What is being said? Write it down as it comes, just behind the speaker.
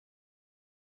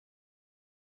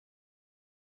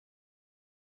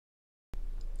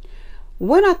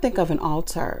When I think of an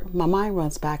altar, my mind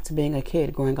runs back to being a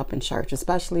kid growing up in church,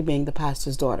 especially being the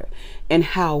pastor's daughter, and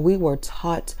how we were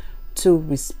taught to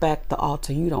respect the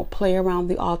altar. You don't play around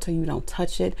the altar, you don't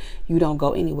touch it, you don't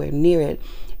go anywhere near it,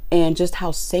 and just how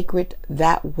sacred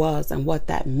that was and what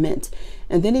that meant.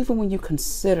 And then even when you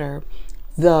consider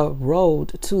the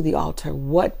road to the altar,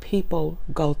 what people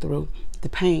go through, the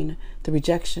pain, the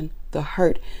rejection, the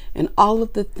hurt, and all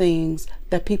of the things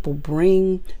that people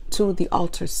bring to the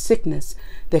altar, sickness,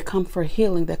 that come for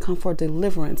healing, that come for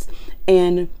deliverance.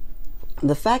 And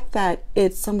the fact that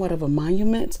it's somewhat of a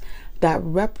monument that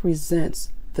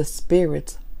represents the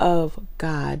Spirit of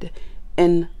God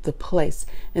in the place.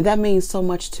 And that means so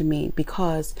much to me,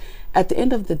 because at the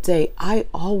end of the day, I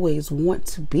always want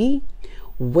to be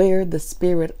where the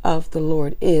Spirit of the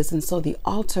Lord is. And so the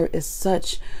altar is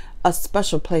such a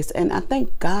special place. And I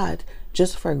thank God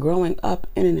just for growing up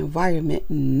in an environment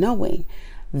knowing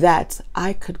that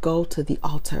I could go to the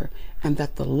altar and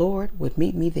that the Lord would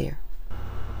meet me there.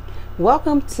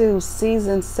 Welcome to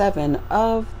season 7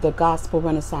 of the Gospel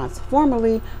Renaissance,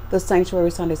 formerly the Sanctuary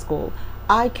Sunday School.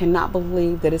 I cannot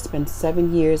believe that it's been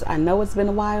 7 years. I know it's been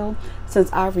a while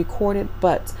since I've recorded,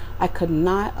 but I could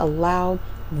not allow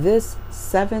this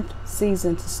 7th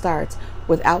season to start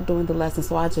without doing the lesson,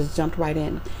 so I just jumped right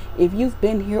in. If you've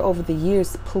been here over the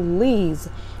years, please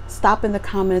stop in the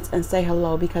comments and say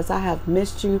hello, because I have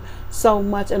missed you so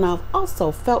much, and I've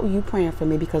also felt you praying for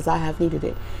me because I have needed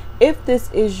it. If this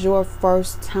is your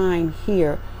first time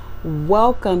here,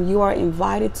 welcome. You are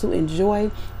invited to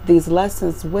enjoy these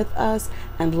lessons with us,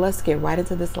 and let's get right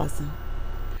into this lesson.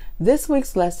 This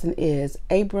week's lesson is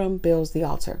Abram builds the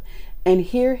altar. And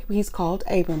here he's called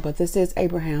Abram, but this is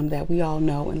Abraham that we all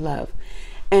know and love.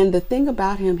 And the thing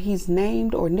about him, he's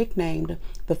named or nicknamed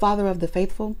the father of the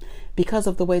faithful because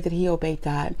of the way that he obeyed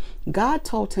God. God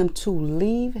told him to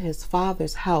leave his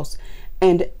father's house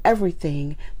and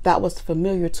everything that was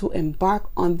familiar to embark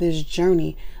on this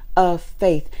journey of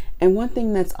faith. And one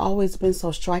thing that's always been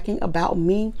so striking about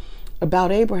me,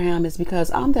 about Abraham, is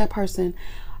because I'm that person.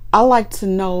 I like to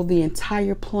know the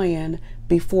entire plan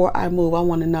before I move. I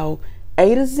want to know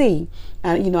A to Z.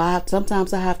 And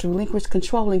sometimes I have to relinquish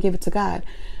control and give it to God.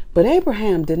 But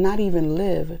Abraham did not even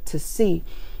live to see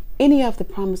any of the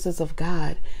promises of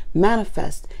God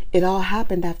manifest. It all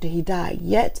happened after he died.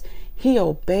 Yet he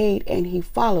obeyed and he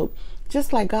followed,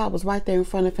 just like God was right there in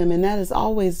front of him. And that has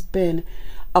always been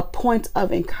a point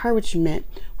of encouragement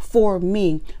for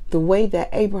me, the way that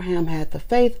Abraham had the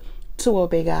faith to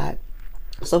obey God.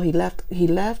 So he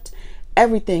left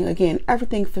everything, again,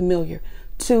 everything familiar,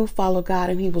 to follow God,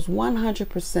 and he was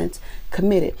 100%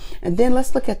 committed. And then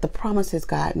let's look at the promises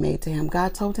God made to him.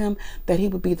 God told him that he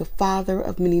would be the father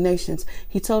of many nations.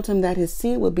 He told him that his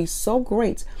seed would be so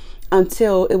great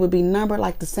until it would be numbered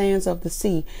like the sands of the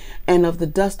sea and of the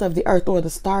dust of the earth, or the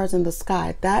stars in the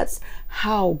sky. That's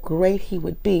how great he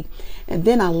would be. And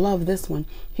then I love this one.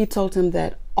 He told him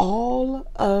that all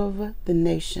of the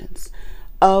nations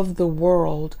of the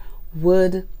world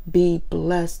would be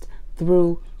blessed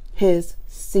through his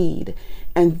seed.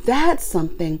 And that's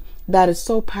something that is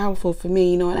so powerful for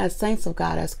me, and as saints of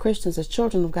God, as Christians, as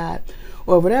children of God,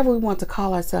 or whatever we want to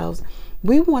call ourselves,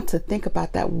 we want to think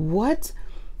about that. What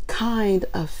kind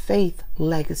of faith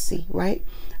legacy, right,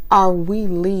 are we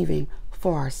leaving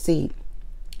for our seed?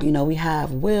 We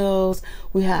have wills,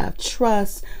 we have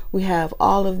trust, we have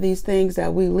all of these things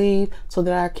that we leave so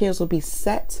that our kids will be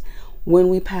set when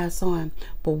we pass on.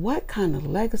 But what kind of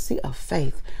legacy of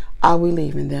faith are we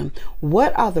leaving them?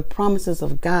 What are the promises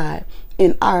of God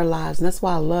in our lives? And that's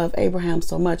why I love Abraham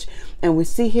so much. And we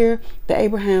see here that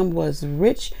Abraham was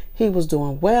rich, he was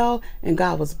doing well, and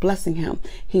God was blessing him.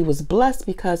 He was blessed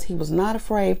because he was not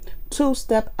afraid to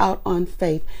step out on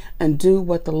faith and do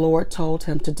what the Lord told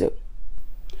him to do.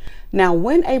 Now,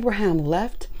 when Abraham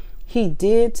left, he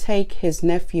did take his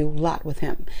nephew Lot with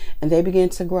him, and they began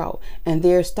to grow. And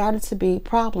there started to be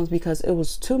problems because it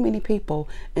was too many people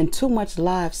and too much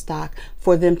livestock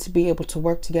for them to be able to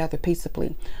work together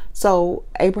peaceably. So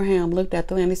Abraham looked at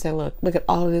the land. He said, look at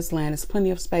all of this land. There's plenty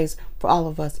of space for all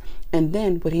of us. And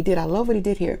then what he did, I love what he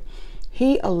did here.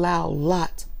 He allowed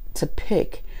Lot to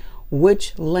pick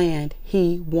which land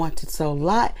he wanted. So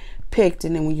Lot picked,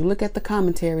 and then when you look at the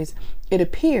commentaries, it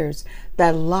appears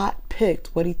that Lot picked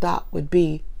what he thought would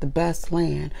be the best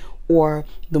land or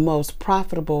the most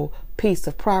profitable piece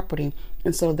of property.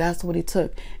 And so that's what he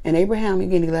took. And Abraham,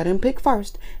 again, he let him pick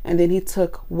first, and then he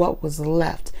took what was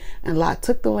left. And Lot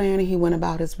took the land and he went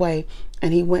about his way,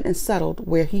 and he went and settled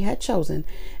where he had chosen.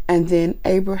 And then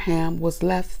Abraham was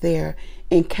left there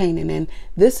in Canaan. And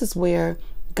this is where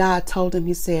God told him,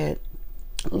 he said,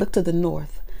 look to the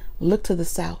north, look to the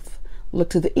south, look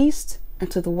to the east and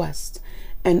to the west,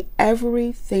 and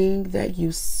everything that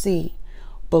you see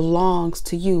belongs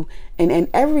to you. And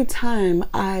every time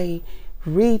I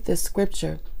read this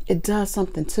scripture, it does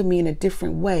something to me in a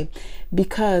different way,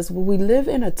 because we live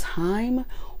in a time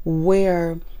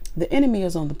where the enemy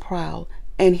is on the prowl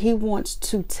and he wants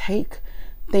to take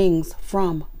things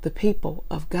from the people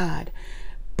of God.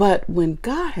 But when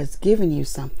God has given you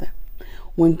something,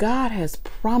 when God has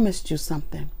promised you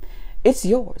something, it's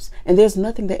yours, and there's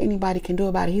nothing that anybody can do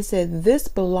about it. He said, this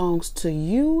belongs to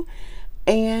you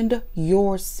and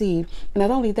your seed. And not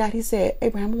only that, he said,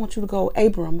 Abram, I want you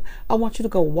to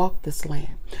go walk this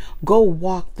land. Go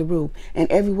walk through,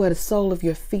 and everywhere the sole of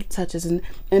your feet touches. And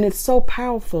it's so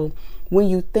powerful when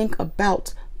you think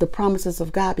about the promises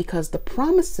of God, because the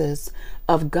promises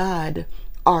of God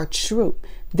are true.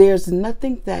 There's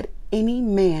nothing that any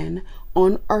man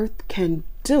on earth can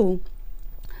do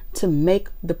to make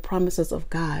the promises of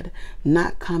God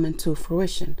not come into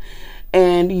fruition.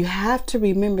 And you have to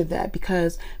remember that,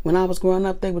 because when I was growing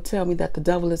up, they would tell me that the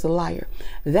devil is a liar.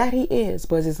 That he is,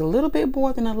 but he's a little bit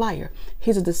more than a liar.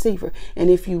 He's a deceiver. And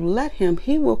if you let him,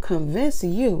 he will convince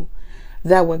you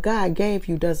that what God gave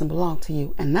you doesn't belong to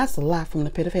you. And that's a lie from the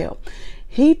pit of hell.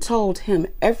 He told him,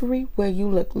 everywhere you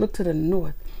look to the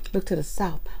north, look to the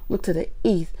south, look to the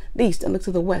east, and look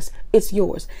to the west. It's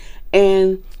yours.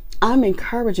 And I'm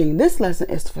encouraging, this lesson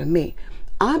is for me.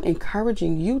 I'm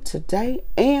encouraging you today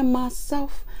and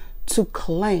myself to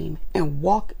claim and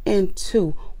walk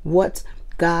into what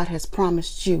God has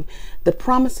promised you. The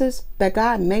promises that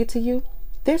God made to you,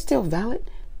 they're still valid.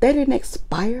 They didn't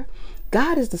expire.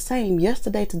 God is the same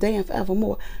yesterday, today, and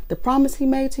forevermore. The promise he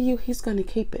made to you, he's going to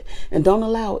keep it. And don't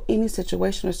allow any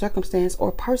situation or circumstance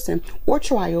or person or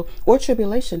trial or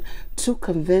tribulation to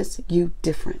convince you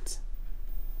different.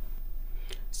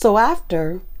 So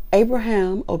after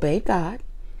Abraham obeyed God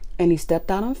and he stepped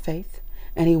out on faith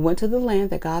and he went to the land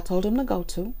that God told him to go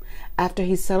to, after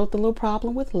he settled the little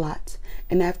problem with Lot,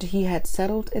 and after he had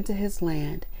settled into his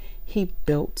land, he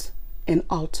built an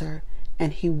altar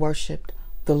and he worshiped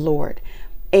the Lord.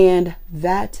 And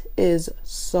that is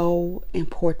so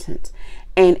important.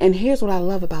 And here's what I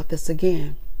love about this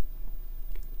again.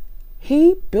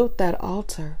 He built that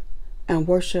altar and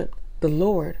worshiped the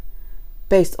Lord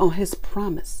based on his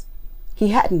promise. He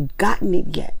hadn't gotten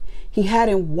it yet. He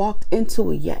hadn't walked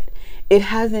into it yet. It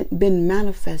hasn't been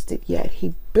manifested yet.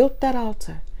 He built that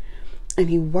altar and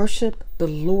he worshiped the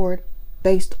Lord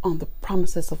based on the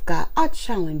promises of God. I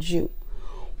challenge you,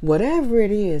 whatever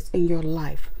it is in your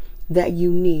life that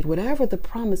you need, whatever the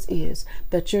promise is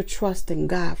that you're trusting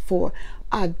God for,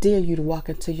 I dare you to walk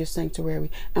into your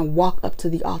sanctuary and walk up to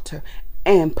the altar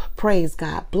and praise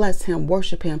God, bless him,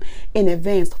 worship him in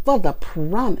advance for the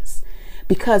promise.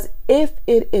 Because if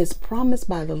it is promised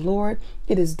by the Lord,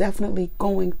 it is definitely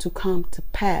going to come to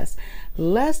pass.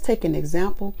 Let's take an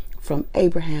example from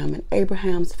Abraham and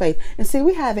Abraham's faith. And see,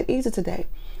 we have it easy today.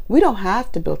 We don't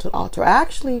have to build an altar. I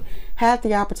actually had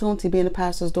the opportunity being a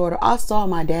pastor's daughter. I saw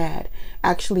my dad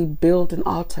actually build an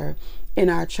altar in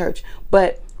our church.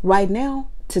 But right now,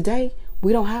 today,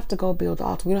 we don't have to go build the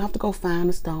altar. We don't have to go find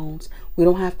the stones. We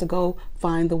don't have to go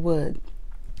find the wood.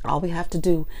 All we have to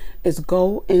do is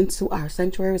go into our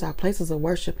sanctuaries, our places of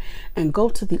worship, and go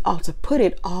to the altar. Put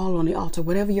it all on the altar,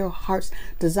 whatever your heart's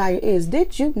desire is.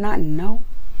 Did you not know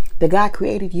that God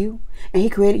created you and he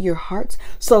created your heart?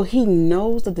 So he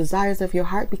knows the desires of your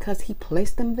heart because he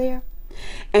placed them there.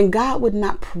 And God would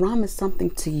not promise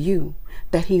something to you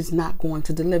that he's not going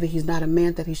to deliver. He's not a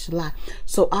man that he should lie.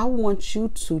 So I want you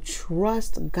to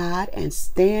trust God and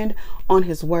stand on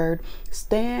his word,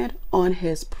 stand on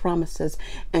his promises.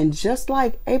 And just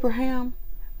like Abraham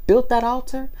built that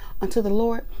altar unto the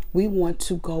Lord, we want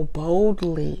to go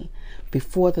boldly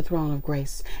before the throne of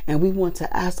grace. And we want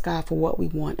to ask God for what we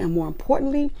want. And more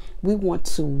importantly, we want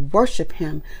to worship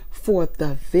him for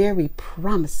the very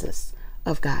promises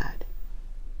of God.